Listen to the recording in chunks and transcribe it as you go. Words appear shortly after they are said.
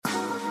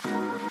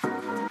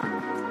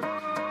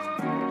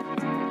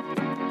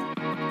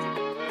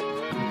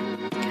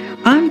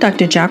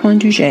Dr. Jacqueline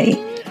Duget.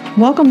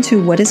 Welcome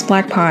to What is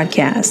Black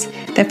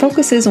podcast that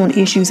focuses on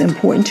issues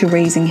important to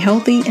raising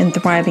healthy and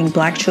thriving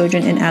Black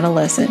children and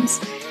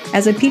adolescents.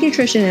 As a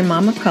pediatrician and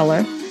mom of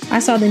color, I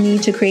saw the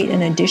need to create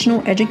an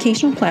additional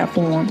educational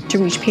platform to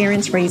reach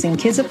parents raising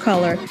kids of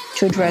color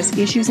to address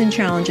issues and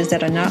challenges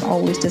that are not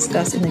always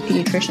discussed in the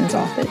pediatrician's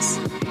office.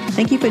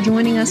 Thank you for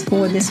joining us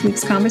for this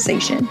week's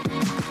conversation.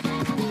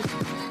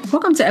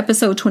 Welcome to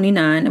episode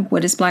 29 of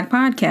What is Black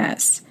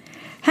podcast.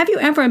 Have you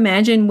ever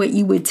imagined what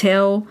you would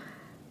tell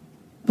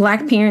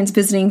Black parents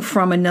visiting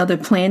from another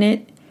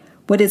planet,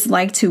 what it's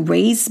like to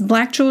raise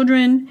Black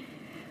children,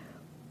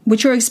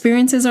 what your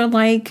experiences are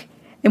like,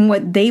 and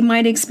what they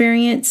might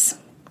experience?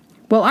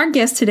 Well, our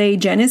guest today,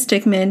 Janet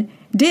Stickmin,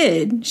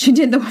 did. She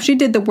did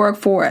the work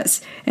for us.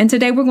 And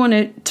today we're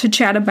going to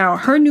chat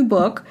about her new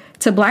book,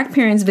 To Black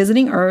Parents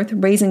Visiting Earth,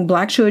 Raising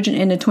Black Children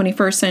in the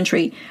 21st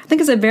Century. I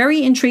think it's a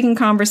very intriguing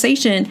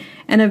conversation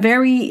and a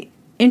very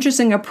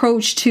interesting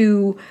approach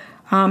to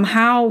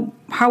how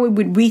we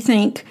would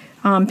rethink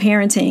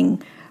parenting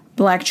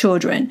Black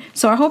children.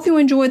 So I hope you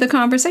enjoy the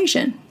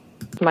conversation.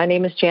 My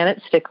name is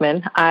Janet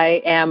Stickmin.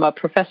 I am a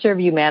professor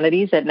of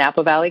humanities at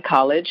Napa Valley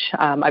College.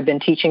 I've been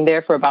teaching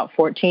there for about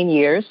 14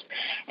 years.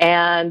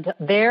 And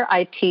there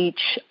I teach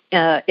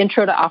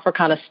Intro to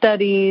Africana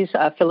Studies,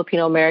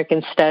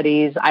 Filipino-American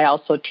Studies. I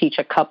also teach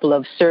a couple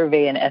of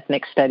survey and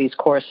ethnic studies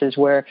courses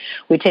where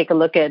we take a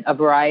look at a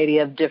variety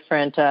of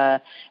different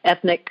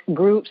ethnic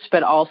groups,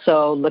 but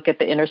also look at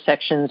the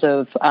intersections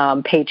of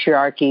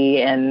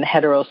patriarchy and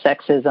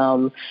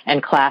heterosexism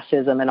and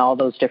classism and all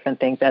those different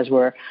things as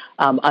we're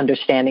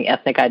understanding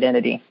ethnic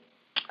identity.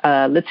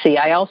 Let's see.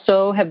 I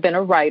also have been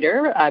a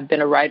writer. I've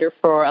been a writer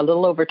for a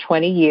little over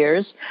 20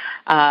 years.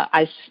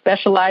 I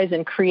specialize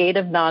in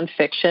creative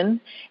nonfiction,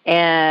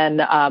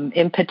 and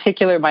in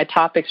particular, my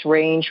topics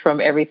range from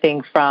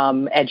everything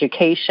from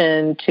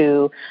education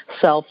to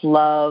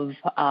self-love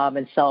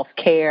and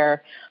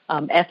self-care,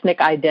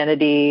 ethnic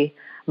identity,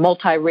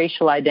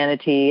 multiracial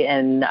identity,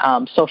 and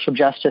social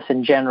justice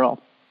in general.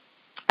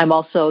 I'm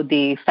also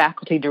the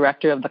faculty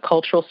director of the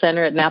Cultural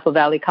Center at Napa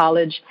Valley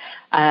College,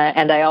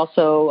 and I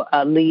also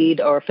lead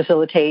or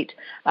facilitate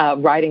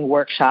writing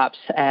workshops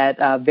at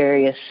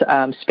various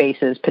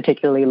spaces,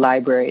 particularly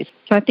libraries.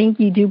 So I think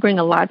you do bring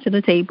a lot to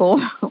the table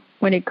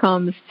when it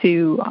comes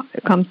to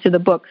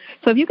the book.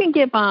 So if you can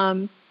give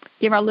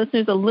our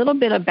listeners a little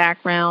bit of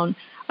background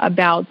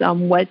about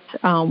what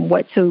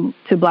to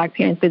Black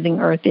Parents Visiting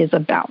Earth is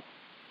about.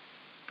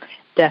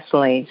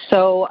 Definitely.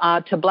 So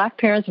To Black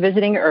Parents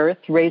Visiting Earth,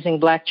 Raising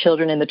Black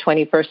Children in the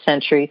 21st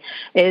Century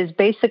is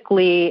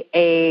basically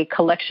a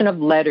collection of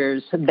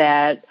letters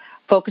that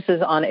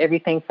focuses on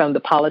everything from the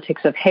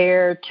politics of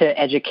hair to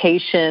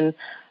education,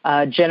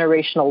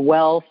 generational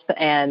wealth,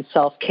 and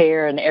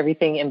self-care, and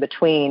everything in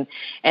between.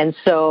 And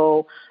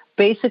so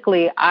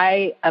basically,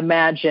 I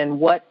imagine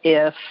what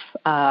if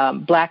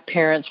Black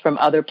parents from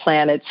other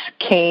planets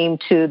came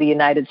to the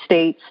United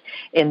States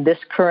in this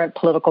current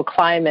political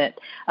climate.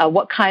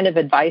 What kind of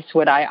advice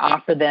would I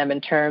offer them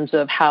in terms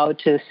of how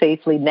to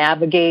safely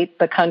navigate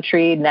the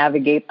country,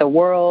 navigate the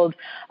world,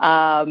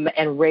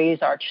 and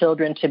raise our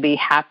children to be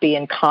happy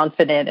and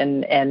confident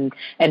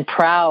and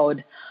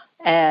proud,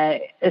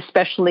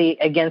 especially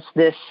against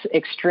this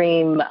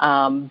extreme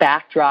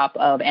backdrop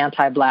of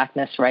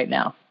anti-Blackness right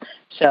now.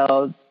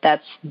 So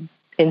that's,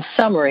 in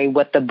summary,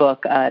 what the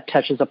book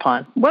touches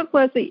upon. What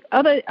was the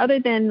other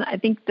than, I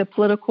think, the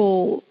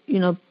political,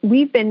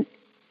 we've been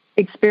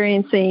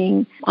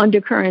experiencing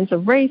undercurrents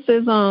of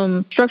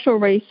racism, structural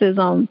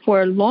racism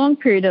for a long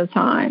period of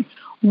time.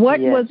 What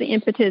was the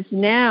impetus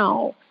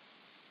now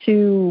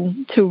to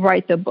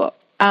write the book?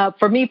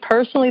 For me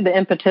personally, the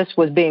impetus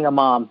was being a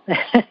mom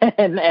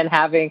and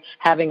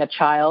having a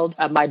child.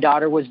 My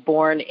daughter was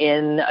born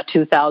in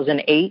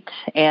 2008,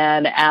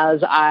 and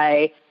as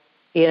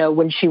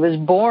when she was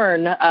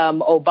born,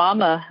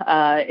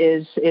 Obama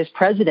is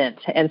president.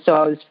 And so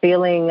I was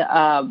feeling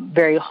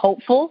very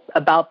hopeful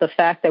about the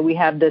fact that we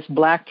have this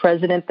Black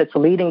president that's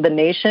leading the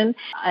nation.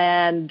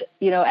 And,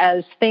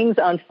 as things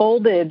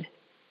unfolded,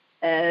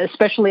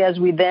 especially as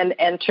we then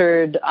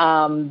entered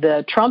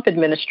the Trump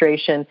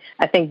administration,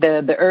 I think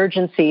the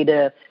urgency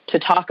to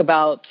talk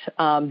about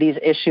these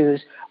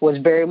issues was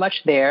very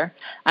much there.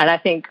 And I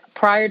think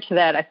prior to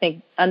that, I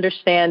think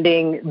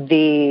understanding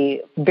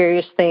the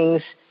various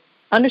things,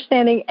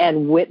 understanding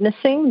and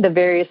witnessing the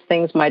various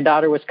things my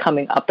daughter was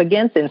coming up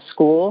against in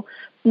school,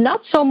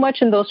 not so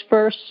much in those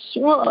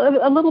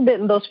a little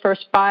bit in those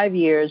first 5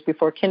 years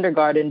before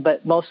kindergarten,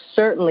 but most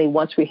certainly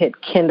once we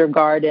hit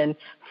kindergarten,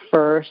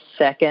 first,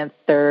 second,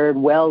 third,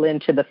 well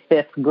into the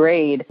fifth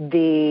grade,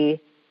 the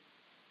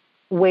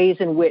ways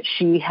in which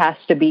she has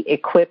to be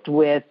equipped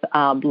with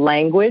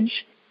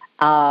language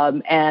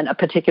and a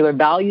particular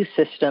value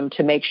system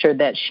to make sure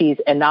that she's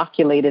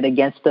inoculated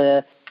against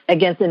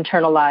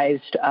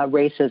internalized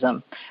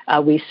racism.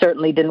 We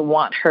certainly didn't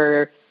want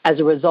her, as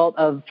a result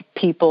of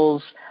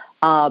people's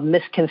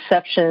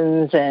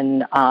misconceptions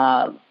and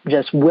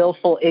just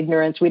willful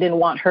ignorance. We didn't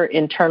want her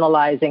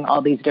internalizing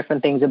all these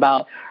different things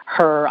about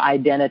her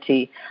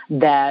identity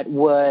that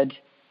would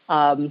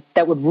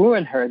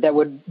ruin her, that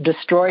would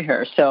destroy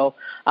her. So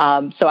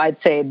I'd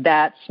say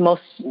that's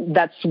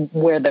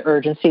where the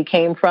urgency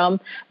came from.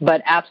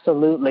 But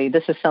absolutely,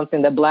 this is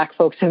something that Black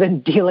folks have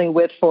been dealing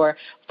with for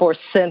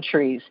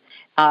centuries.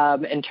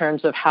 In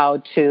terms of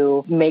how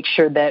to make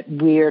sure that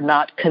we're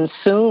not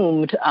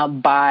consumed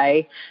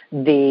by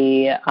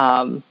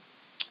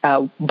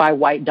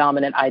white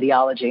dominant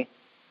ideology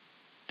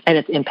and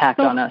its impact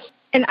on us.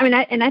 And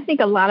I think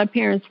a lot of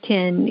parents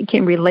can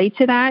relate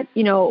to that.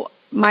 You know,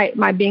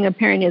 my being a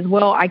parent as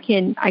well, I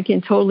can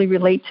totally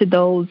relate to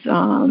those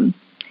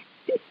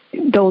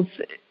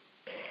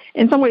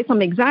in some ways,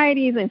 some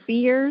anxieties and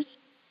fears.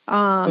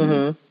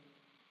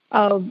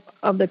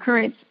 Of the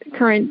current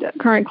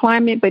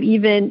climate, but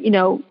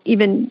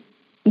even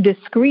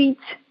discrete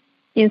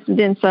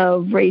incidents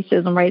of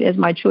racism, right? As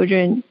my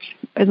children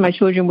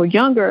were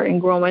younger and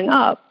growing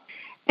up,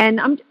 and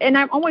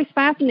I'm always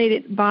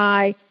fascinated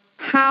by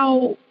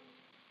how,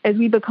 as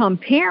we become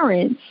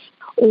parents,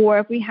 or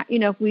if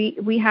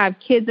we have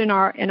kids in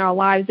our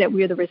lives that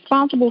we are the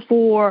responsible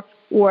for,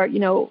 or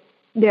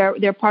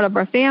they're part of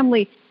our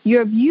family,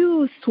 your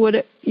view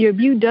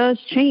does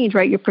change,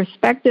 right? Your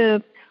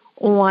perspective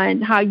on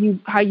how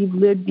you've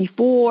lived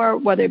before,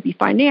 whether it be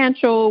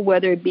financial,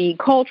 whether it be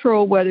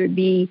cultural, whether it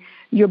be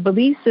your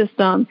belief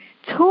system,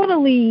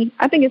 totally,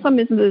 I think in some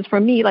instances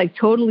for me, like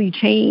totally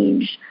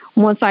changed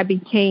once I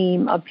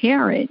became a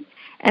parent.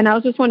 And I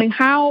was just wondering,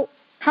 how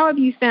have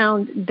you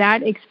found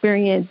that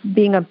experience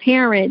being a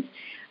parent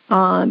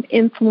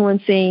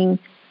influencing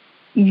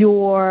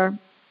your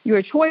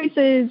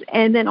choices,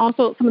 and then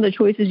also some of the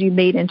choices you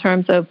made in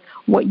terms of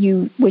what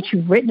you've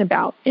written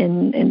about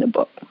in the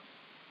book?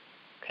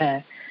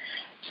 Okay.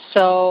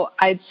 So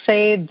I'd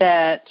say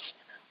that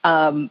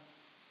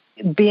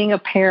being a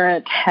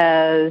parent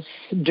has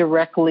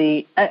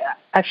directly,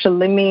 actually,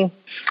 let me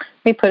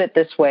put it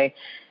this way.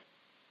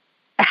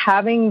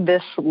 Having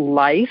this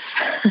life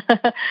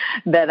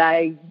that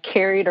I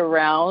carried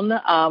around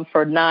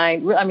for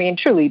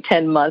truly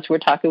 10 months, we're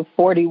talking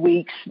 40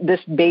 weeks,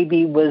 this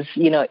baby was,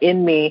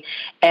 in me,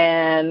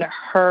 and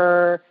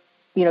her,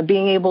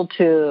 being able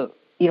to,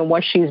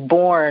 once she's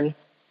born,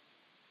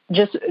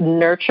 just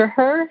nurture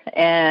her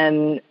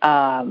and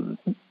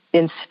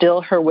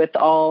instill her with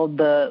all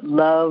the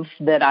love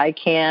that I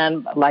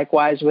can.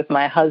 Likewise with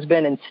my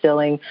husband,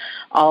 instilling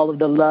all of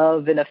the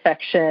love and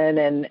affection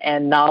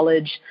and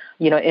knowledge,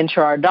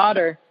 into our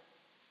daughter.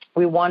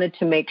 We wanted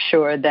to make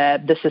sure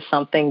that this is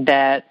something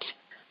that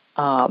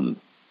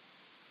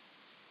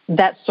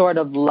that sort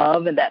of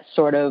love and that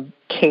sort of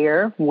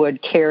care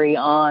would carry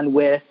on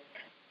with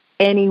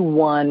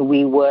anyone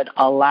we would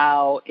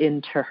allow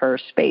into her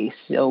space.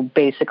 So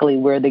basically,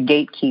 we're the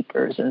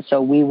gatekeepers, and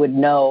so we would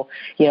know,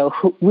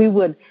 who we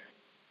would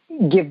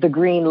give the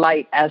green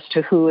light as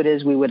to who it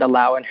is we would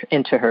allow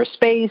into her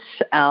space,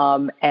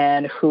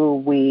 and who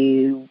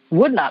we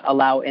would not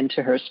allow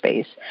into her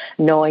space,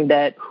 knowing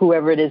that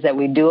whoever it is that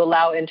we do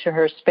allow into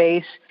her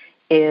space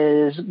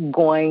is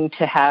going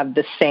to have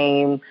the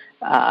same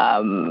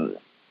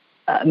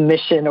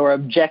mission or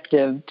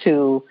objective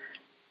to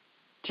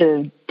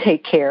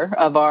take care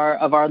of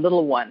our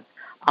little one,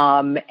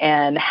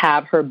 and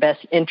have her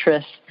best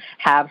interests,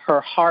 have her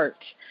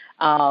heart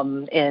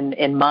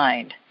in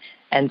mind.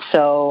 And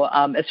so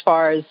as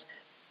far as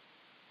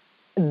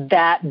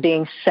that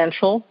being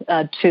central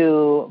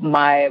to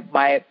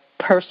my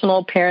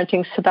personal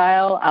parenting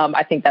style,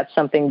 I think that's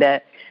something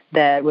that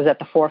was at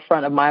the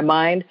forefront of my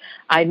mind.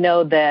 I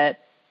know that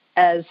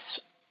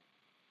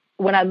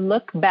when I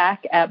look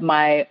back at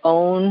my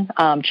own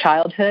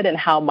childhood and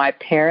how my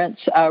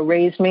parents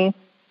raised me,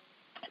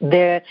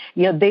 they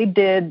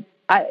did.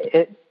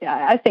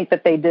 I think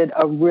that they did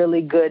a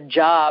really good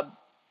job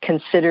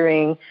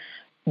considering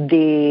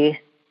the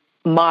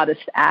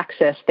modest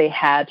access they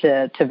had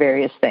to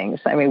various things.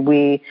 I mean,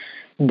 we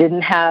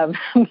didn't have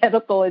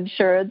medical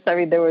insurance. I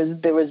mean, there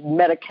was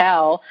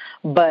Medi-Cal,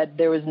 but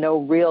there was no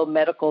real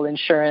medical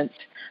insurance.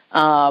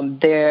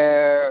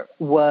 There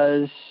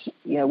was,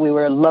 we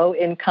were low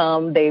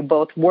income. They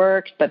both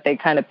worked, but they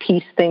kind of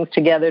pieced things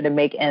together to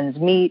make ends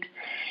meet.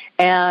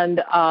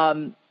 And,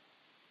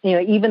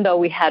 even though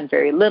we had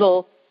very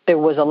little, there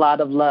was a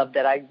lot of love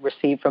that I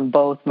received from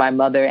both my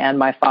mother and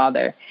my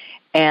father.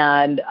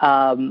 And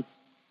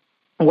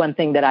one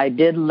thing that I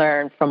did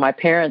learn from my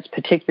parents,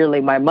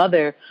 particularly my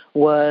mother,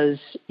 was,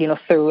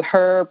 through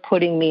her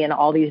putting me in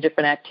all these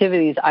different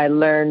activities, I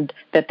learned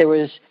that there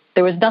was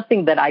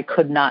nothing that I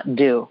could not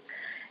do.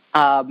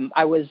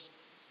 I was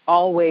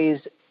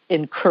always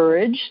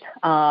encouraged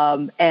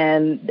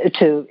and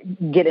to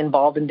get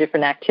involved in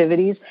different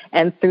activities.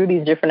 And through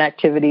these different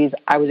activities,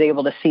 I was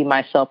able to see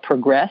myself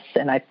progress.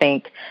 And I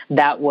think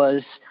that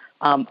was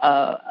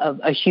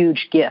a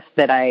huge gift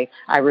that I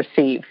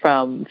received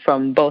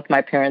from both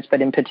my parents,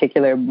 but in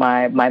particular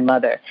my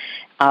mother.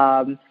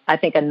 I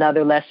think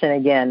another lesson,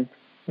 again,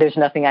 there's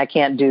nothing I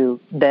can't do,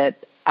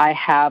 that I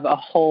have a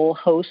whole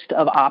host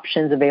of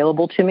options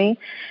available to me.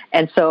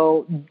 And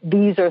so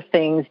these are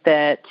things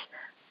that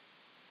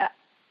I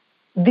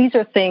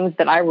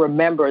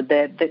remember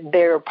that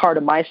they're part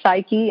of my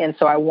psyche. And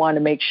so I want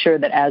to make sure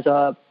that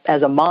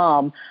as a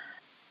mom,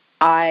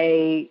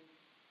 I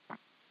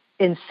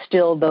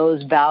instill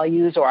those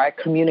values or I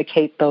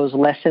communicate those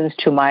lessons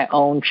to my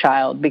own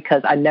child,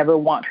 because I never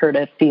want her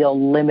to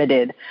feel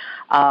limited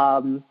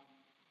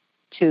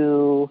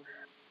to,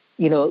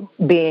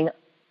 being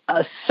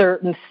a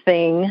certain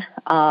thing,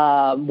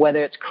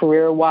 whether it's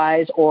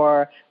career-wise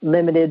or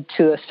limited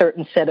to a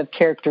certain set of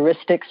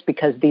characteristics,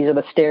 because these are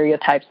the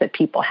stereotypes that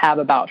people have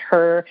about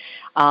her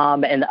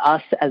and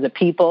us as a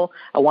people.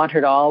 I want her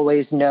to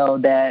always know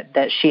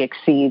that she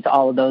exceeds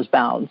all of those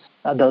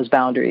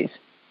boundaries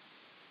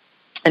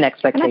and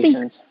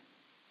expectations.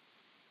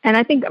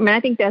 I think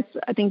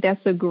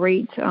that's a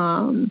great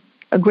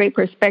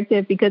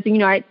perspective, because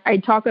I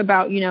talk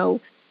about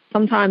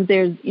sometimes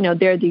there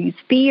are these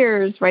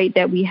fears, right,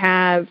 that we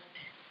have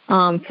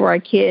for our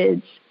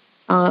kids,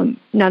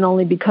 not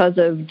only because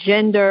of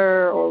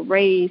gender or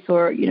race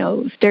or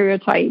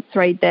stereotypes,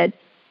 right, that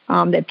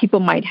people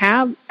might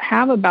have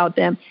about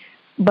them,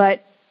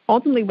 but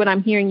ultimately what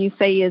I'm hearing you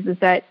say is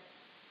that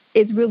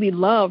it's really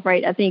love,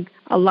 right? I think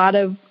a lot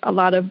of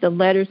the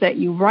letters that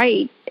you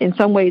write, in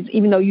some ways,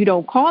 even though you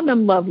don't call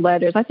them love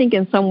letters, I think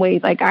in some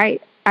ways, like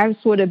I've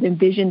sort of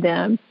envisioned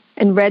them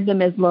and read them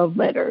as love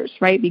letters,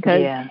 right?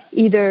 Because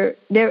either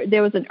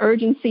there was an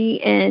urgency,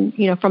 and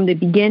from the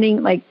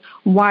beginning, like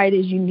why it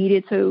is you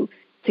needed to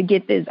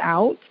get this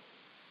out,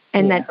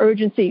 and that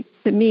urgency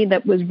to me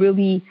that was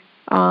really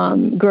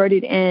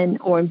girded in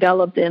or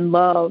enveloped in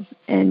love,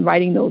 and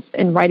writing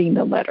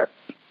the letter.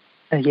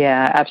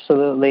 Yeah,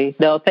 absolutely.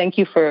 No, thank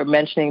you for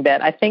mentioning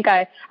that. I think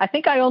I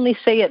only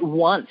say it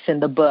once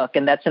in the book,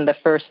 and that's in the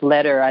first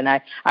letter. And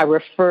I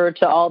refer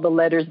to all the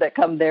letters that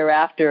come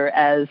thereafter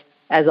as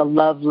a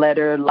love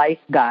letter life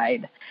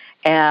guide.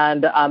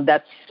 And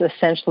that's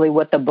essentially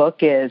what the book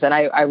is. And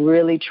I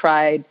really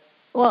tried.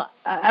 Well,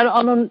 I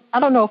don't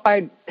know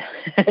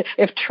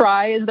if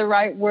try is the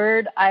right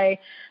word. As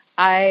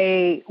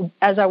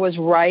I was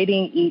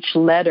writing each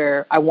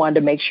letter, I wanted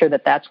to make sure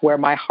that that's where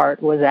my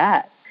heart was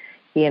at.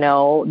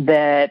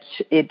 That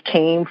it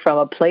came from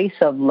a place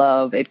of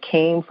love. It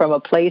came from a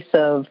place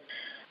of,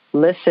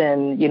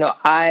 listen,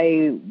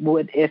 I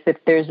would, if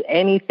there's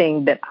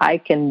anything that I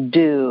can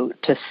do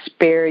to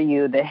spare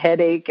you the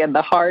headache and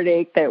the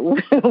heartache that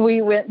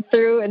we went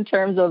through in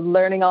terms of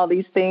learning all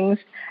these things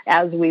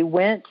as we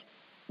went,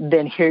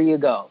 then here you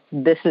go.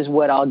 This is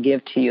what I'll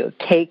give to you.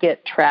 Take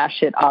it,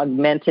 trash it,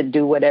 augment it,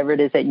 do whatever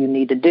it is that you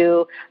need to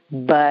do.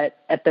 But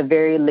at the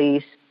very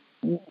least,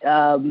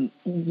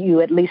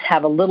 you at least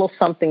have a little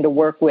something to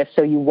work with,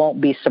 so you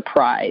won't be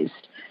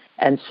surprised.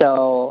 And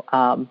so,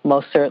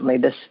 most certainly,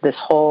 this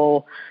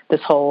whole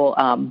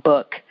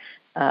book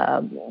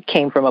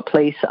came from a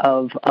place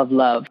of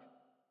love.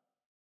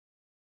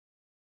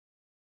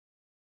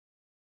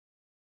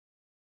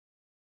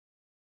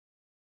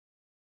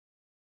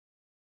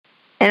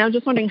 And I'm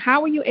just wondering,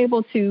 how were you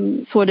able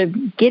to sort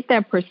of get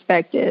that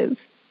perspective,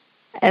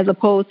 as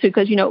opposed to,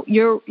 because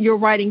you're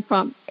writing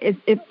from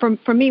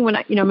for me, when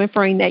I'm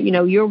inferring that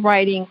you're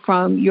writing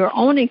from your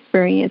own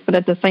experience, but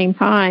at the same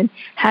time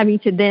having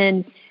to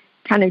then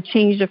kind of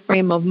change the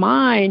frame of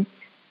mind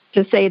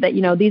to say that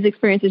these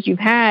experiences you've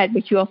had,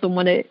 but you also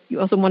want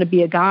to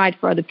be a guide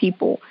for other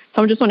people.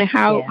 So I'm just wondering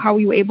how were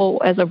you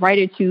able as a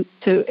writer to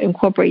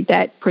incorporate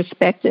that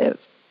perspective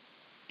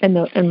in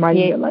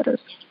writing your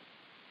letters?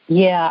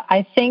 Yeah,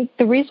 I think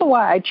the reason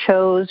why I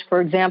chose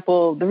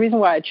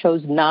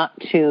not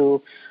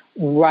to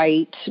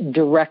write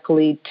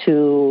directly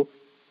to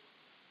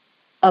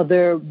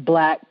other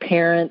Black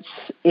parents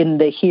in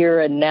the here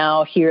and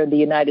now here in the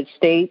United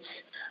States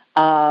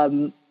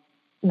was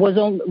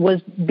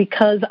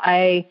because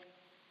I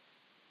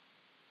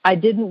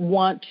didn't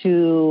want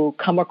to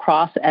come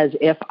across as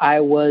if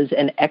I was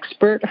an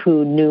expert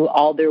who knew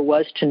all there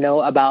was to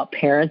know about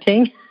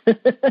parenting.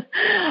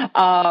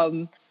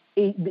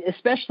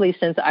 Especially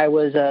since I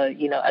was a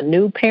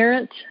new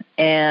parent,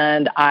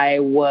 and I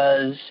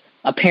was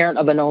a parent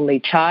of an only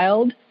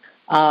child,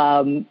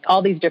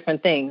 all these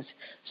different things.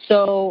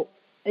 So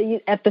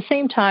at the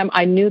same time,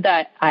 I knew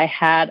that I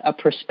had a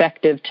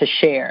perspective to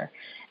share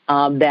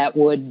that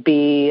would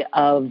be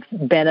of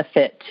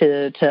benefit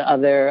to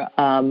other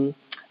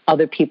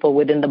people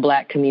within the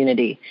Black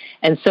community.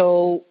 And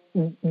so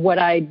what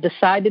I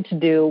decided to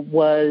do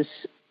was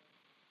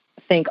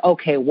think,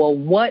 okay, well,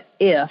 what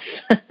if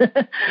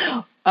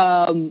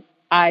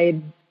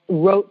I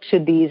wrote to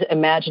these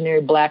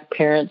imaginary Black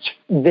parents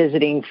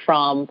visiting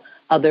from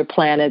other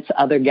planets,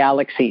 other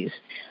galaxies?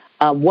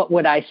 What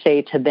would I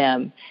say to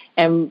them?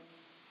 And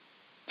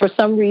for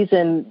some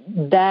reason,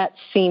 that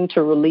seemed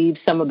to relieve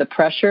some of the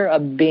pressure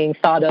of being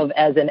thought of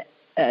as an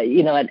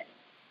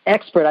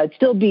expert. I'd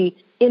still be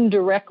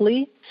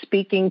indirectly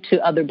speaking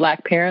to other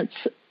Black parents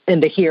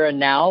in the here and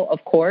now,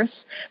 of course,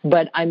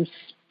 but I'm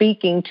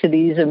speaking to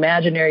these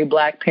imaginary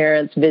Black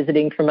parents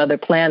visiting from other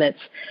planets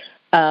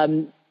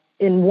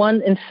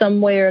in some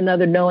way or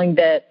another, knowing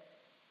that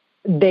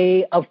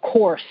they, of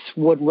course,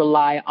 would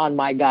rely on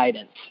my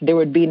guidance. There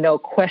would be no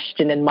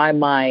question in my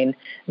mind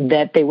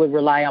that they would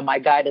rely on my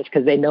guidance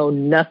because they know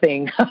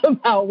nothing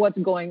about what's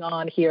going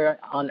on here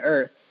on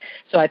Earth.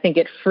 So I think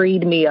it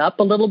freed me up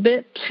a little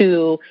bit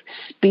to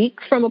speak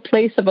from a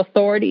place of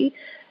authority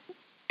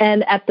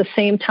and at the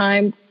same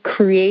time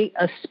create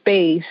a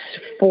space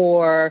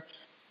for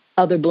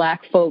other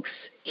Black folks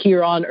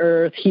here on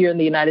Earth, here in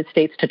the United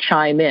States, to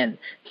chime in.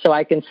 So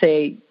I can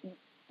say,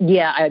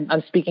 yeah,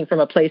 I'm speaking from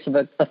a place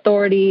of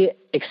authority,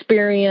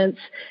 experience,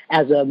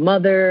 as a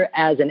mother,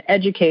 as an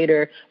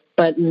educator.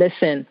 But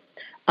listen,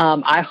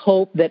 I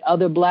hope that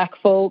other Black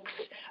folks,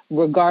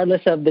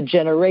 regardless of the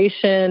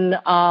generation,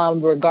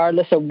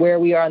 regardless of where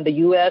we are in the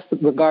U.S.,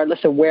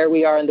 regardless of where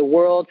we are in the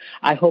world,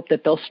 I hope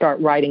that they'll start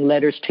writing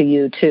letters to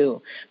you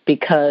too.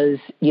 Because,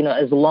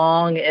 as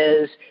long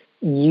as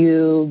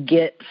you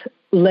get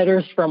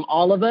letters from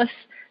all of us,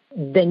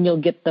 then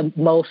you'll get the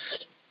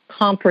most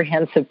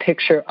comprehensive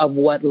picture of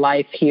what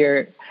life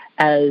here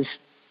as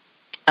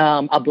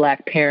a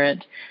Black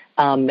parent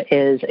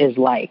is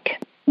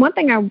like. One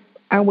thing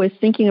I was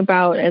thinking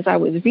about as I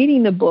was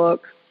reading the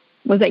book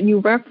was that you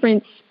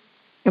referenced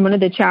in one of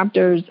the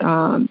chapters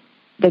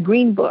the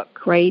Green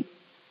Book, right?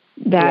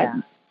 That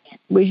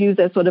was used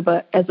as sort of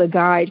as a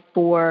guide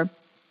for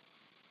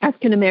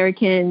African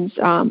Americans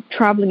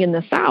traveling in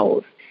the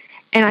South.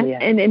 And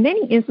in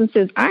many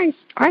instances, I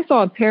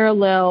saw a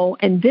parallel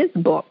in this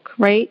book,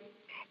 right?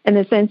 In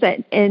the sense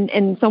that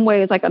in some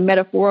ways like a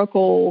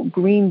metaphorical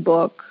Green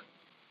Book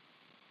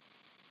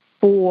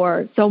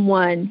for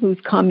someone who's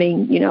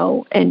coming,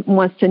 and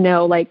wants to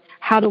know, like,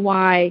 how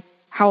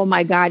am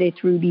I guided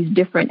through these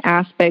different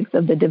aspects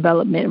of the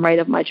development, right,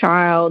 of my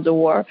child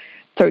or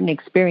certain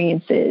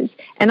experiences.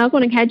 And I was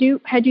wondering, had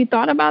you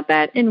thought about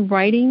that in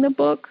writing the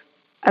book,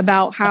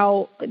 about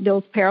how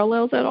those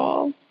parallels at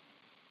all?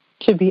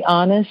 To be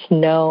honest,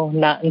 no,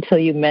 not until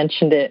you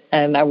mentioned it.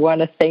 And I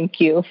want to thank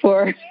you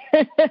for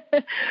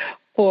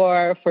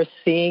for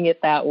seeing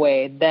it that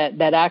way.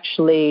 That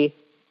actually,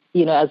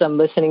 as I'm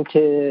listening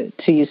to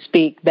you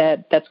speak,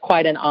 that's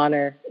quite an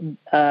honor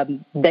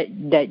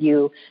that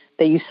you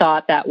saw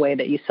it that way,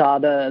 that you saw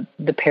the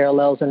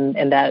parallels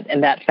in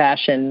that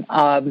fashion.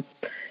 As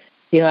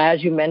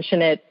you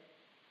mentioned it,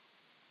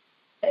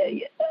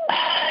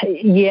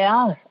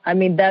 yeah. I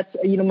mean, that's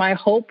my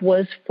hope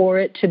was for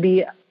it to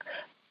be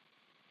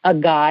a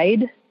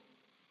guide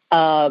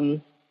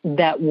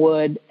that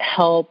would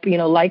help,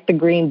 like the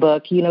Green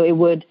Book, it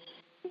would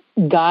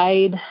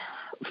guide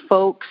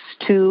folks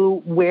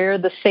to where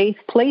the safe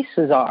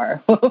places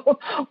are.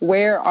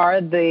 Where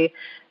are the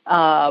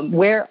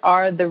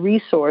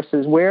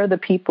resources? Where are the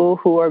people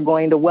who are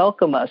going to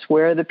welcome us?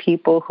 Where are the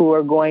people who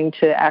are going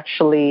to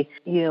actually,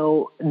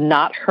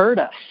 not hurt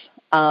us?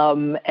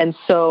 And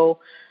so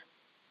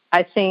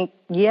I think,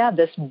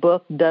 this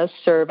book does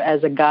serve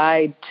as a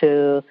guide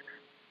to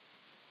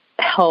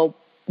help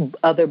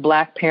other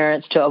Black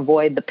parents to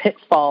avoid the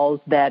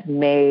pitfalls that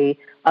may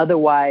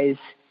otherwise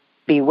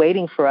be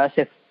waiting for us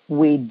if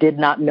we did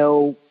not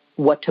know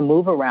what to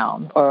move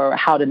around or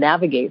how to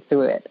navigate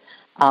through it,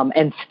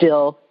 and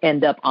still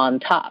end up on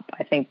top.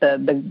 I think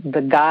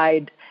the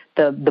guide,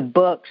 the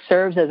book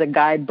serves as a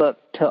guidebook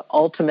to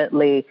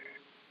ultimately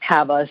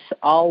have us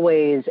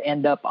always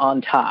end up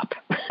on top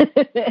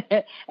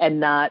and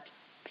not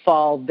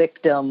fall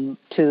victim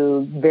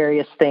to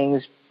various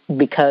things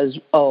because,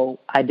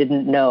 I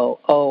didn't know,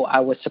 I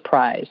was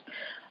surprised.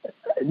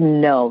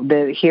 No,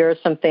 here are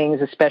some things,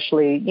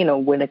 especially,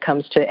 when it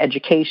comes to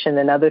education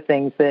and other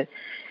things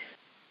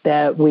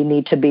that we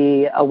need to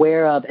be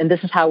aware of. And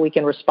this is how we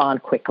can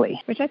respond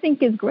quickly. Which I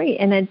think is great.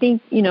 And I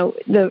think,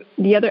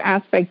 the other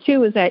aspect,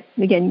 too, is that,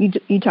 again,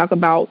 you talk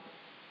about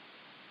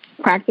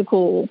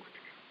practical,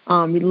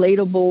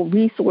 relatable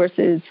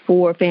resources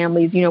for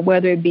families,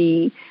 whether it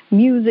be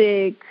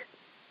music,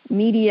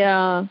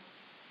 media,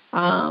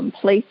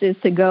 places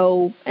to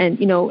go and,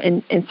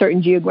 in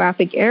certain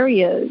geographic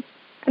areas.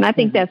 And I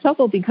think that's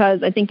helpful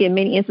because I think in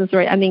many instances,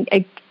 right, I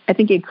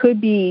think it could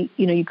be,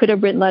 you could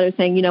have written letters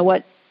saying,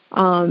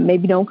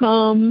 maybe don't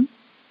come.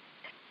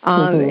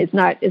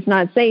 It's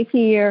not safe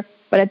here.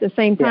 But at the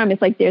same time,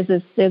 it's like there's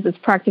this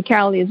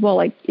practicality as well.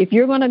 Like if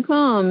you're going to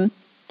come,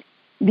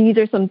 these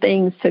are some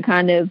things to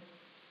kind of,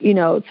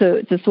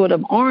 to sort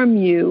of arm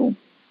you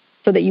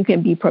so that you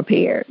can be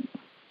prepared.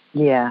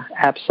 Yeah,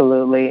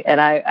 absolutely.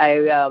 And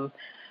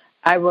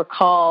I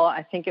recall,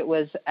 I think it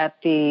was at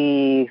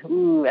the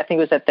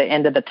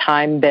end of the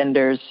Time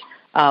Benders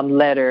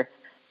letter.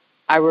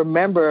 I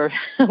remember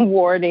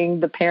warning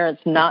the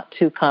parents not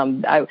to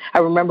come. I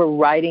remember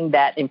writing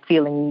that and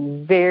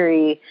feeling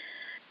very,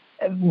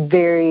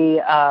 very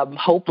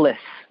hopeless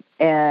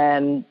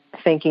and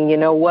thinking,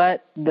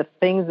 what, the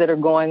things that are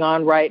going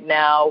on right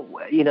now,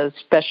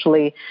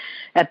 especially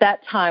at that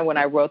time when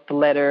I wrote the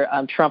letter,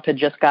 Trump had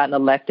just gotten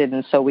elected.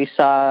 And so we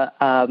saw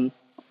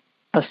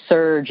a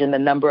surge in the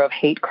number of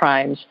hate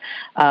crimes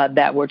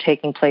that were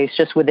taking place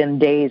just within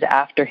days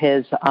after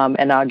his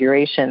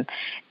inauguration.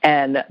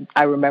 And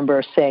I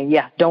remember saying,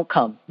 yeah, don't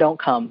come.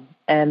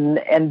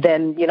 And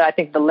then, I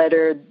think the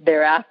letter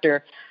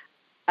thereafter,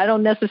 I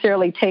don't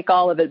necessarily take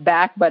all of it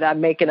back, but I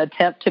make an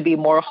attempt to be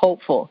more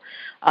hopeful.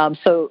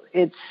 So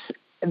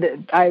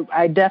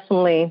I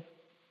definitely,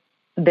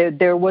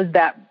 there was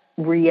that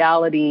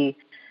reality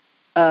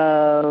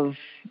of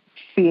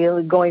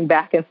going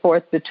back and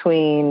forth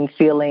between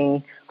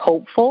feeling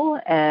hopeful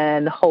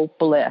and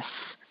hopeless.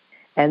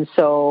 And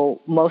so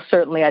most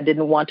certainly I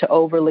didn't want to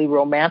overly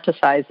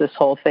romanticize this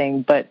whole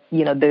thing, but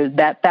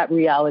that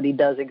reality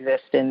does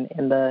exist in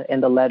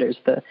the letters,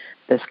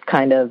 this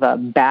kind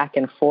of back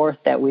and forth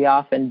that we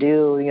often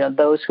do.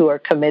 Those who are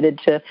committed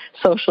to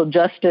social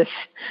justice,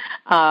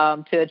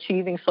 to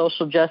achieving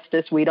social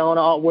justice,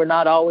 we're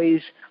not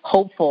always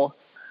hopeful.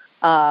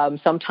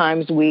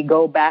 Sometimes we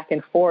go back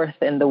and forth,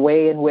 and the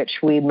way in which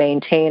we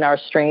maintain our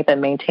strength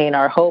and maintain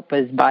our hope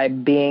is by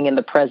being in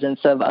the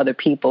presence of other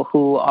people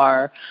who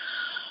are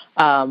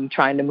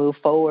trying to move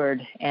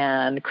forward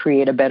and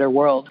create a better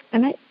world.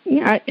 And I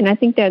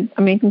think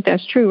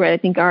that's true, right? I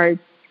think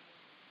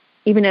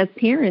even as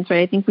parents,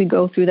 right, I think we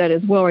go through that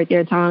as well, right? There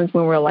are times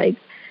when we're like,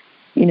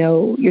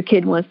 your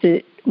kid wants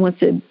to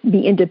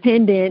be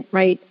independent,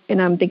 right?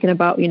 And I'm thinking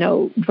about,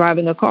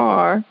 driving a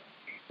car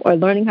or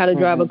learning how to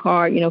drive a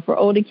car, for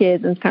older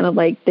kids. And it's kind of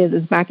like there's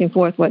this back and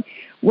forth, they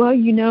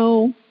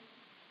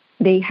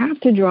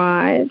have to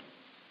drive,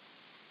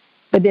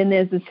 but then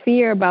there's this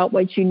fear about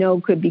what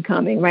could be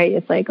coming, right?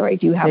 It's like, all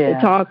right, you have to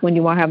talk when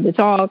you want to have the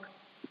talk.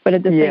 But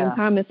at the same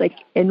time, it's like,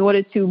 in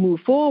order to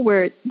move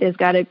forward, you've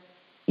got to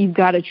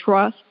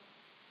trust.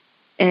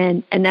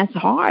 And that's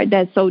hard.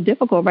 That's so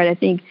difficult, right? I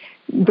think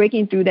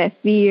breaking through that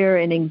fear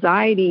and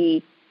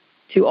anxiety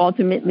to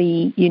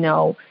ultimately,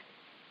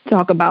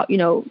 talk about,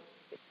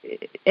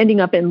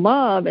 ending up in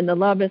love. And the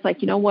love is like,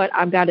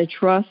 I've got to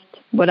trust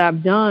what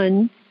I've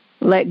done,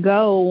 let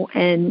go,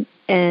 and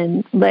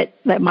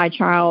let my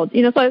child,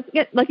 so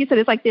it's, like you said,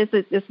 it's like this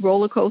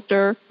roller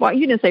coaster. Well,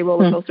 you didn't say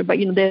roller coaster, but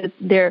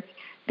there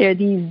are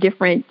these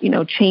different,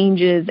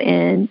 changes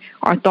in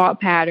our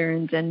thought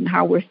patterns and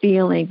how we're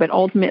feeling. But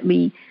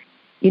ultimately,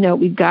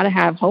 we've got to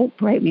have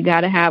hope, right? We've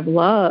got to have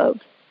love.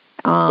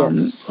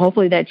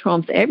 Hopefully that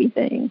trumps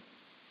everything.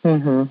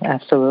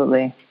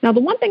 Absolutely. Now,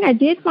 the one thing I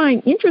did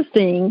find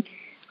interesting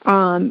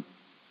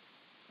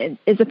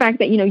is the fact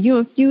that, you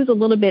infuse a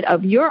little bit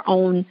of your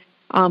own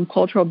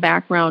cultural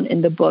background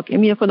in the book.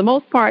 And, for the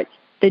most part,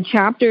 the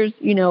chapters,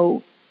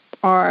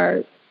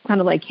 are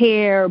kind of like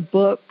hair,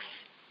 books,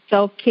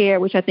 self-care,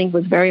 which I think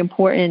was very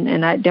important.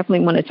 And I definitely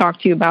want to talk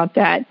to you about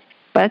that.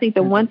 But I think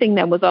the one thing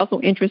that was also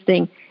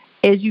interesting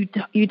is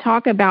you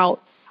talk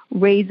about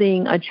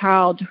raising a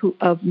child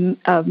of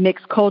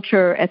mixed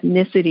culture,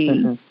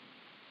 ethnicity.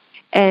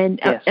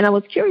 And I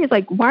was curious,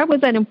 like, why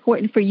was that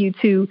important for you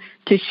to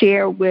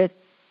share with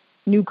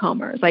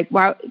newcomers? Like,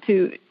 why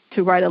to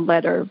write a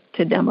letter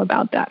to them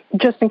about that?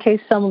 Just in case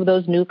some of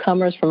those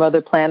newcomers from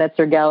other planets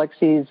or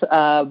galaxies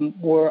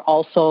were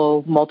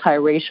also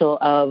multiracial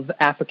of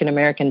African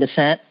American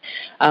descent.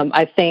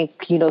 I think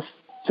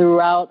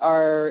throughout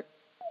our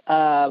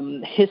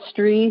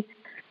history,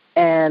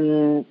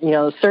 and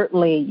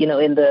certainly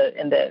in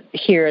the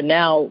here and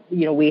now,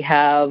 we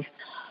have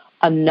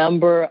a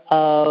number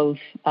of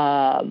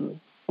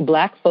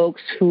Black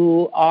folks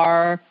who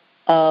are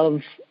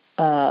of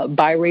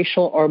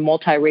biracial or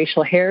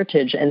multiracial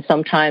heritage, and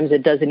sometimes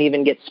it doesn't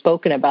even get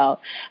spoken about.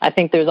 I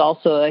think there's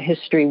also a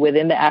history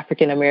within the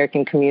African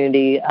American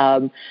community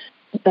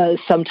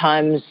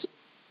sometimes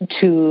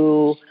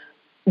to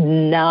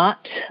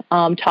not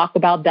talk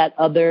about that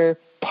other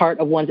part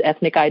of one's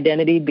ethnic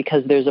identity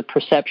because there's a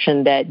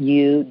perception that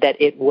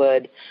it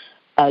would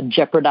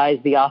jeopardize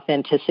the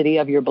authenticity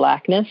of your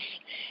Blackness.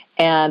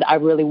 And I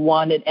really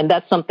wanted, and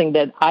that's something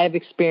that I've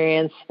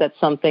experienced. That's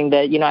something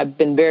that, I've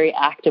been very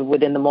active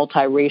within the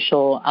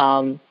multiracial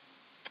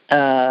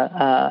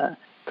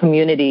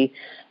community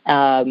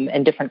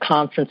and different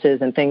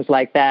conferences and things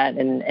like that,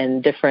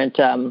 and different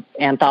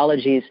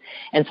anthologies.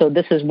 And so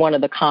this is one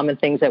of the common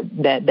things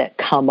that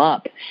come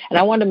up. And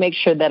I wanted to make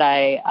sure that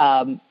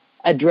I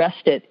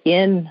addressed it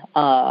in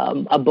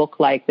a book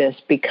like this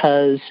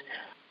because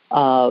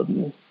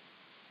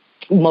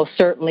most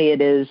certainly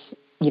it is,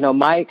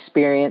 my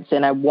experience,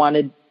 and I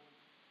wanted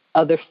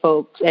other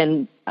folks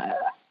and,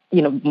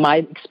 my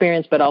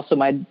experience, but also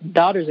my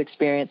daughter's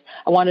experience.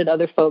 I wanted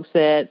other folks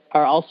that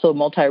are also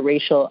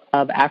multiracial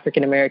of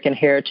African American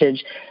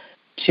heritage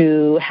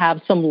to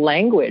have some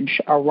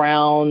language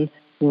around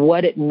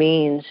what it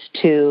means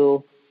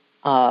to,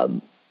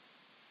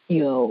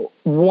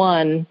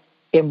 one,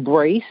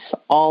 embrace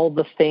all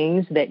the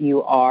things that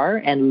you are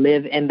and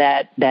live in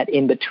that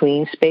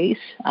in-between space.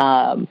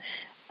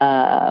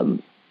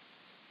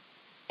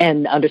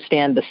 And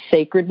understand the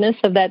sacredness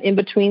of that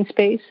in-between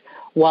space,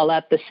 while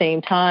at the same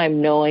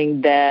time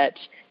knowing that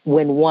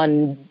when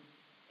one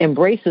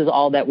embraces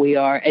all that we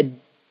are,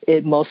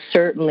 it most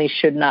certainly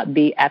should not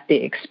be at the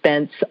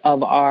expense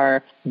of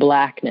our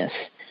Blackness.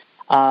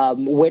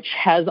 which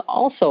has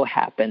also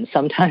happened.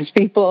 Sometimes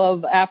people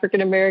of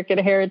African American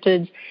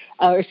heritage,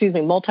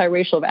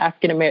 multiracial of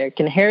African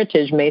American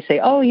heritage may say,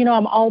 oh,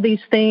 I'm all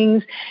these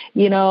things,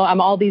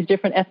 I'm all these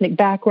different ethnic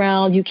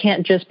backgrounds. You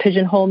can't just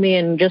pigeonhole me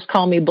and just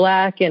call me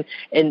Black. And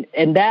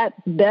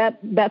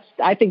that's,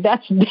 I think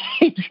that's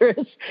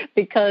dangerous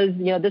because,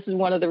 this is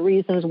one of the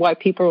reasons why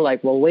people are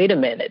like, well, wait a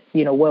minute,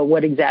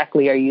 what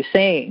exactly are you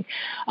saying?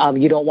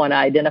 You don't want to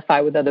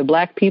identify with other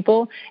Black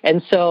people.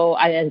 And so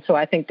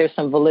I think there's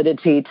some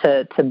validity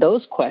to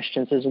those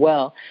questions as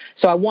well.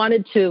 So I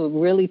wanted to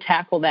really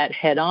tackle that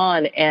head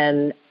on and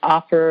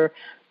offer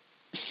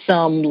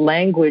some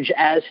language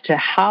as to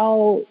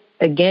how,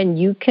 again,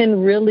 you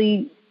can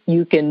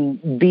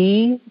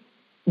be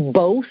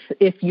both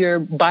if you're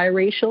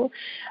biracial.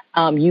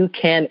 You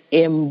can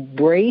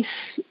embrace,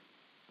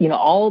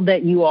 all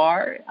that you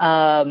are.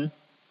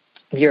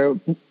 You're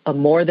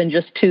more than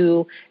just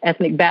two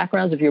ethnic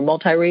backgrounds if you're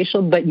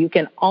multiracial, but you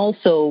can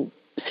also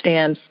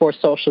stand for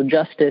social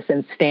justice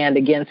and stand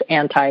against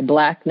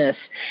anti-Blackness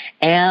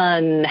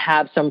and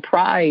have some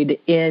pride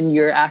in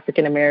your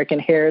African American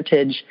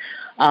heritage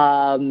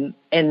and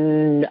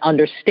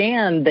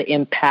understand the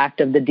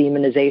impact of the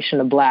demonization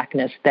of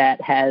Blackness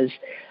that has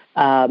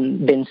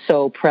been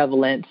so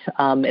prevalent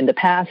in the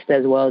past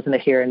as well as in the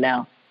here and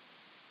now.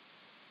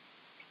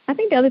 I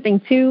think the other thing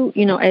too,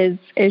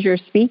 as you're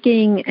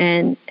speaking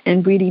and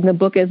reading the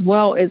book as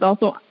well, is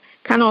also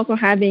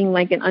having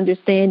like an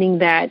understanding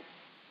that,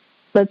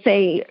 let's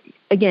say,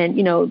 again,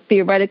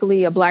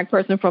 theoretically, a Black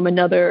person from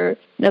another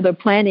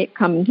planet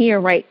coming here,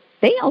 right?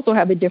 They also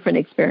have a different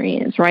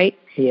experience, right?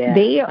 Yeah.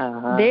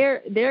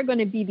 They're going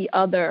to be the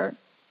other,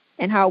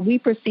 and how we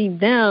perceive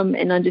them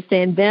and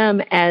understand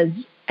them as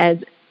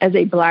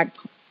a Black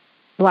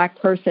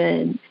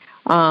person,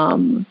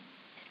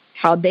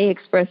 how they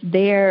express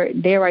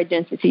their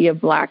identity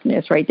of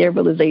Blackness, right? Their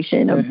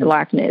realization of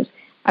Blackness,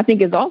 I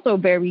think is also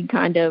very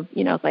kind of,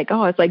 it's like,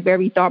 it's like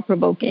very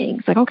thought-provoking.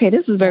 It's like, okay,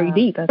 this is very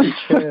deep. That's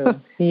true.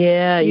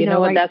 Yeah, you know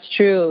what? That's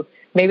true.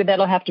 Maybe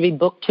that'll have to be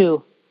book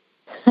 2.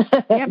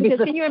 Yeah, because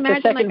can you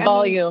imagine the second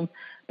volume?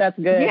 That's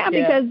good.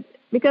 Yeah,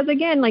 because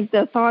again, like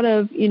the thought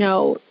of,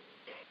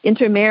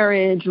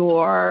 intermarriage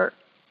or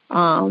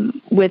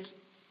with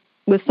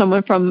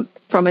someone from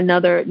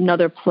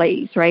another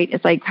place, right?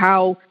 It's like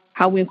how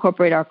we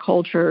incorporate our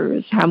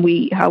cultures, how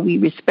we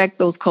respect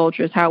those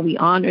cultures, how we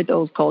honor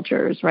those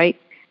cultures, right?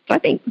 So I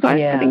think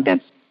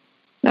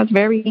that's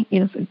very,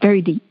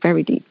 very deep,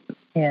 very deep.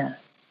 Yeah,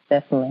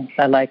 definitely.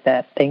 I like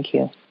that. Thank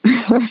you.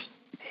 And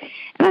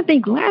I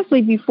think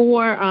lastly,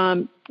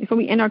 before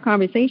we end our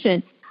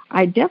conversation,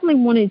 I definitely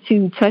wanted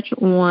to touch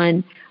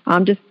on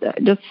just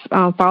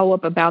follow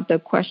up about the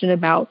question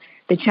about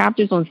the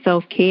chapters on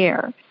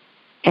self-care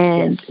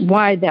and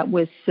why that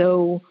was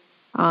so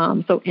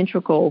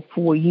integral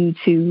for you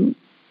to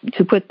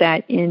put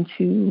that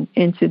into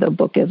the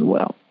book as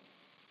well.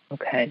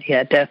 Okay,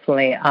 yeah,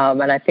 definitely.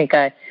 And I think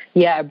I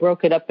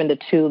broke it up into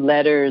 2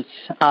 letters.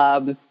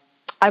 I've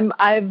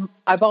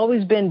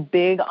always been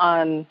big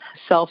on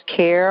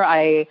self-care.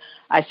 I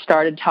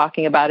started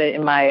talking about it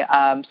in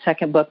my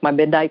second book, my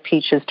Midnight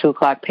Peaches 2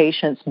 O'Clock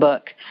Patients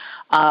book.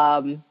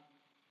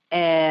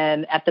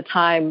 And at the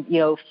time,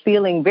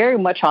 feeling very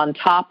much on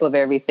top of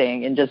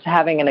everything and just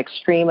having an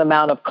extreme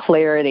amount of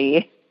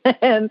clarity.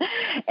 and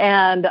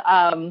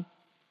I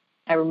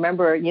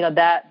remember,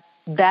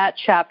 that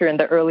chapter in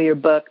the earlier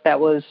book that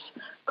was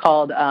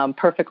called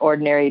Perfect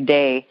Ordinary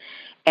Day.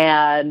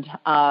 And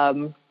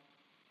I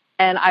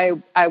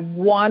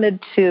wanted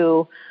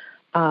to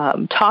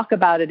talk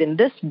about it in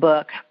this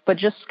book, but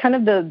just kind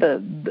of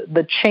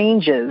the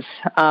changes,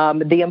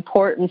 the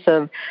importance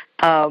of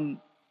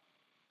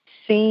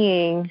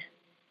seeing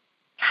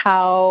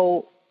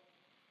how,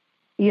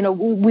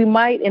 we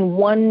might in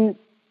one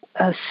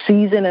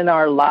season in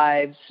our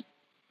lives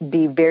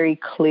be very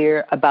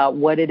clear about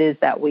what it is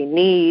that we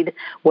need,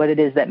 what it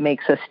is that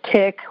makes us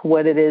tick,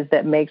 what it is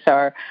that makes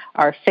our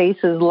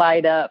faces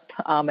light up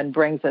and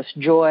brings us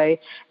joy.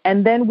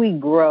 And then we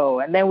grow,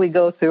 and then we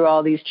go through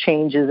all these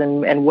changes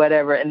and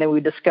whatever, and then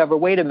we discover,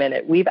 wait a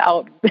minute, we've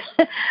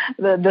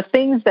the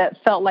things that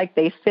felt like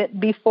they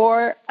fit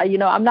before,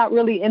 I'm not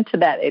really into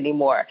that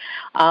anymore.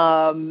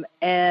 And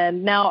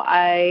now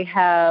I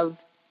have,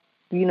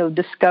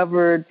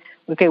 discovered,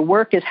 okay,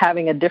 work is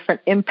having a different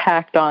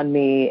impact on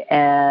me.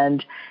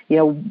 And,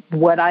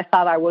 what I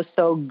thought I was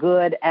so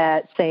good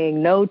at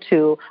saying no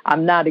to,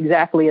 I'm not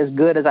exactly as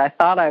good as I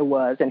thought I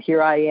was. And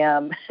here I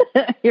am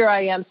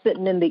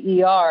sitting in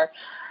the ER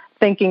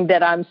thinking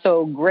that I'm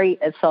so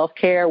great at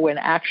self-care when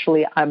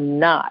actually I'm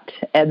not.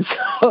 And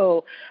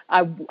so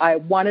I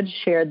wanted to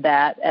share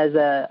that as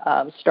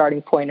a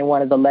starting point in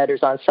one of the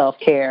letters on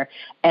self-care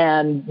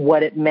and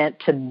what it meant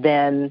to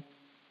then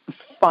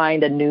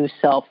find a new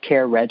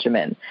self-care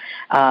regimen,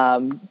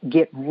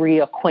 get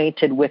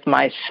reacquainted with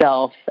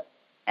myself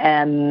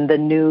and the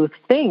new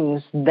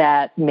things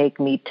that make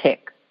me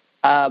tick,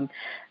 the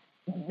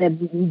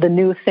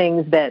new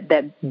things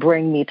that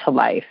bring me to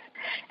life.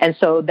 And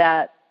so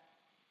that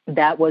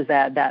that was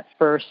that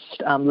first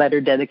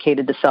letter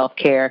dedicated to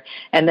self-care.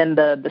 And then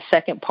the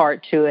second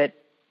part to it,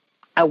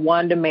 I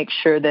wanted to make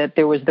sure that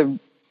there was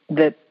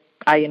that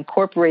I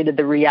incorporated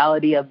the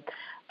reality of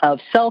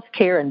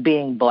self-care and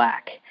being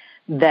Black,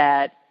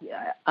 that,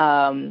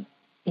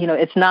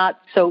 it's not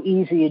so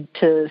easy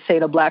to say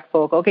to Black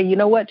folk, okay, you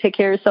know what, take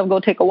care of yourself, go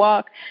take a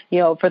walk,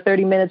 for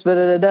 30 minutes,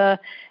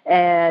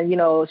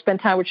 and, spend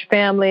time with your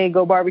family,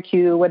 go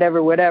barbecue,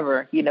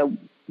 whatever.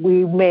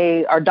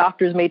 Our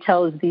doctors may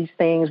tell us these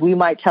things, we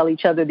might tell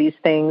each other these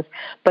things,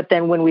 but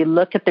then when we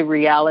look at the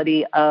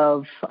reality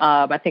of,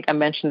 I think I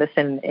mentioned this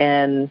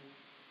in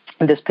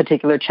this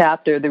particular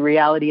chapter, the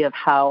reality of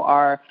how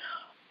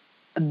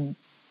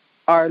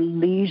our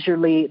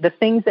leisurely, the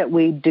things that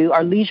we do,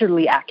 our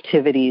leisurely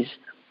activities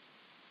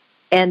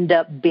end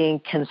up being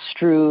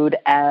construed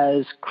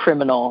as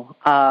criminal,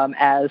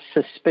 as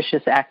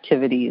suspicious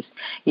activities,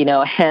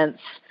 hence,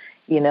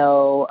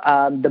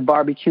 the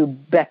barbecue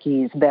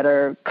Beckys that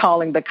are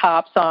calling the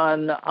cops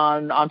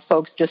on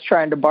folks just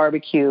trying to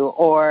barbecue,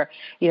 or,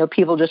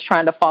 people just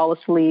trying to fall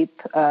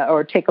asleep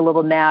or take a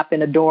little nap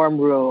in a dorm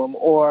room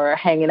or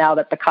hanging out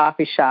at the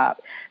coffee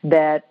shop.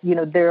 That,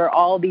 there are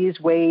all these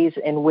ways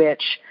in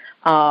which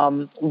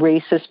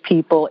racist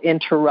people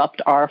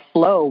interrupt our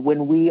flow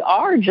when we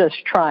are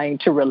just trying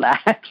to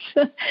relax.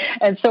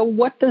 And so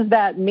what does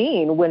that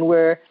mean when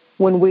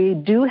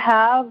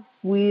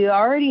we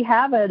already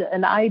have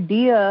an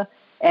idea,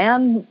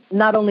 and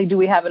not only do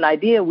we have an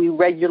idea, we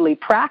regularly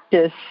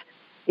practice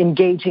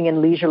engaging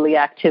in leisurely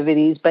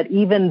activities, but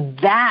even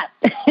that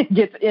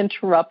gets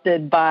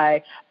interrupted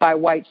by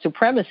white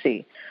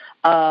supremacy.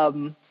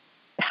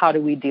 How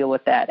do we deal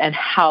with that? And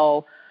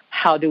how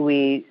do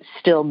we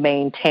still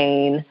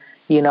maintain,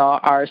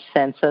 our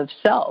sense of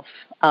self?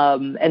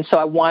 And so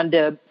I wanted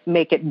to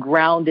make it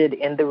grounded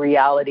in the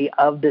reality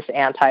of this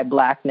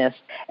anti-Blackness,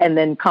 and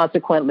then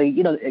consequently,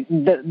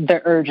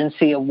 the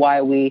urgency of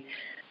why we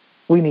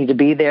need to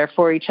be there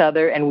for each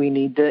other, and we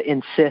need to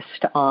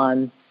insist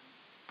on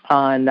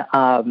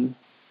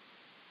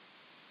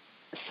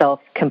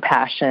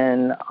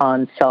self-compassion,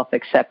 on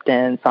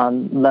self-acceptance,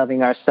 on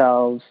loving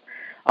ourselves,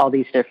 all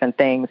these different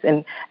things.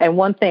 And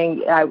one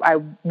thing I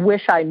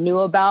wish I knew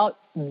about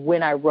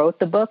when I wrote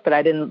the book, but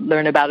I didn't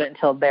learn about it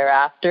until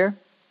thereafter,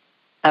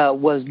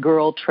 was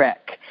Girl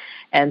Trek.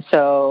 And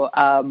so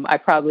I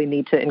probably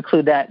need to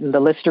include that in the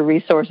list of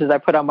resources I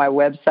put on my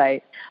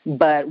website.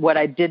 But what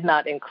I did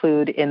not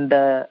include in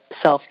the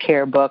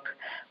self-care book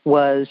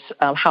was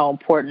how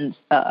important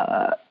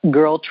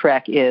Girl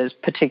Trek is,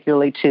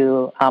 particularly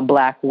to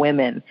Black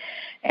women.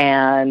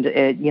 And,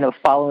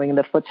 following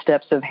the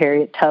footsteps of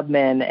Harriet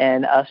Tubman,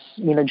 and us,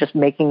 just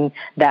making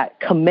that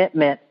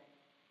commitment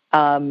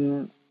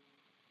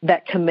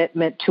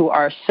to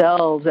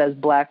ourselves as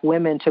Black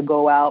women to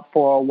go out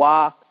for a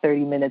walk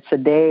 30 minutes a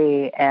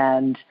day,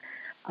 and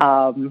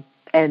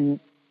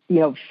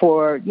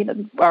for,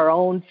 our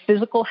own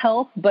physical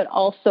health, but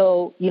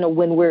also,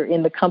 when we're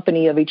in the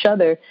company of each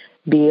other,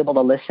 be able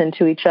to listen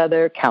to each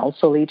other,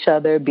 counsel each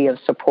other, be of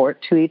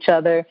support to each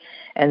other.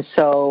 And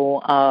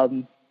so,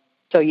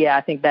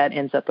 I think that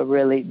ends up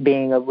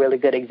being a really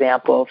good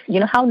example of,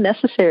 how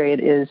necessary it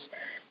is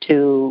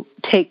to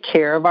take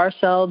care of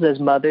ourselves as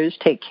mothers,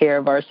 take care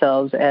of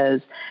ourselves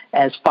as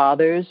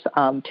fathers,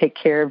 take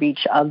care of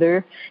each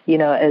other,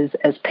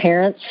 as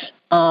parents,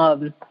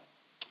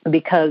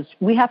 because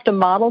we have to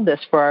model this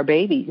for our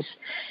babies.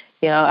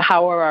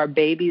 How are our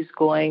babies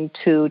going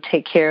to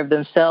take care of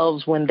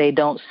themselves when they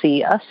don't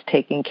see us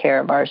taking care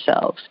of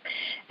ourselves?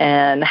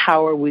 And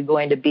how are we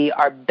going to be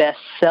our best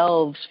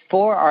selves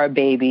for our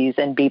babies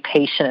and be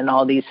patient in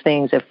all these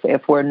things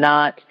if we're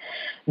not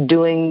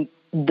doing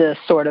the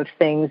sort of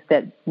things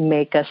that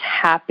make us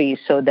happy,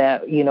 so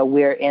that,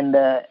 we're in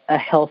a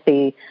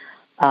healthy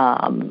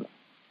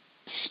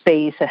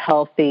space, a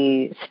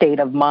healthy state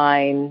of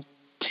mind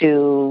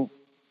to,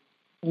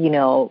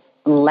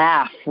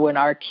 laugh when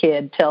our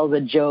kid tells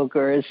a joke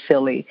or is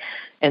silly.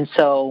 And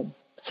so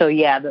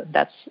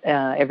that's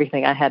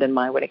everything I had in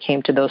mind when it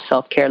came to those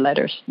self-care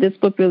letters. This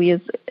book really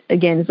is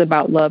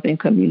about love and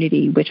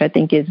community, which I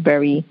think is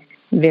very,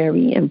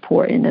 very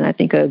important, and I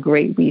think a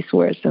great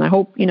resource. And I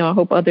hope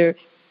other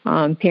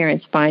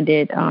parents find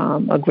it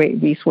a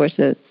great resource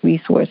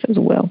as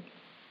well.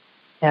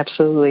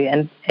 Absolutely.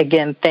 And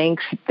again, thank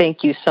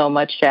you so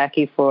much,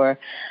 Jackie, for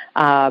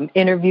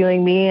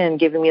interviewing me and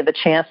giving me the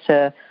chance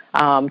to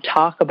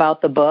talk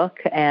about the book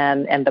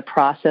and the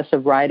process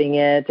of writing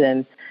it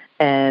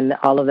and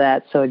all of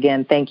that. So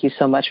again, thank you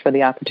so much for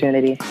the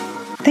opportunity.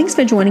 Thanks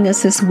for joining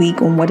us this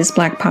week on What is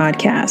Black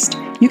Podcast.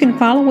 You can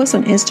follow us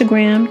on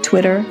Instagram,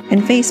 Twitter,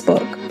 and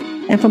Facebook.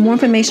 And for more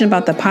information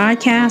about the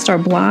podcast, our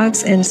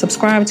blogs, and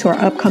subscribe to our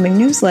upcoming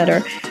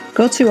newsletter,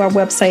 go to our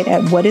website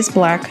at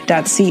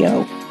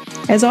whatisblack.co.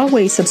 As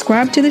always,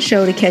 subscribe to the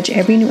show to catch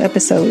every new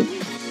episode.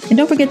 And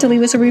don't forget to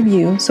leave us a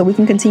review so we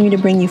can continue to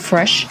bring you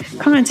fresh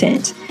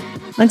content.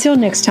 Until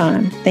next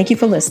time, thank you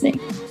for listening.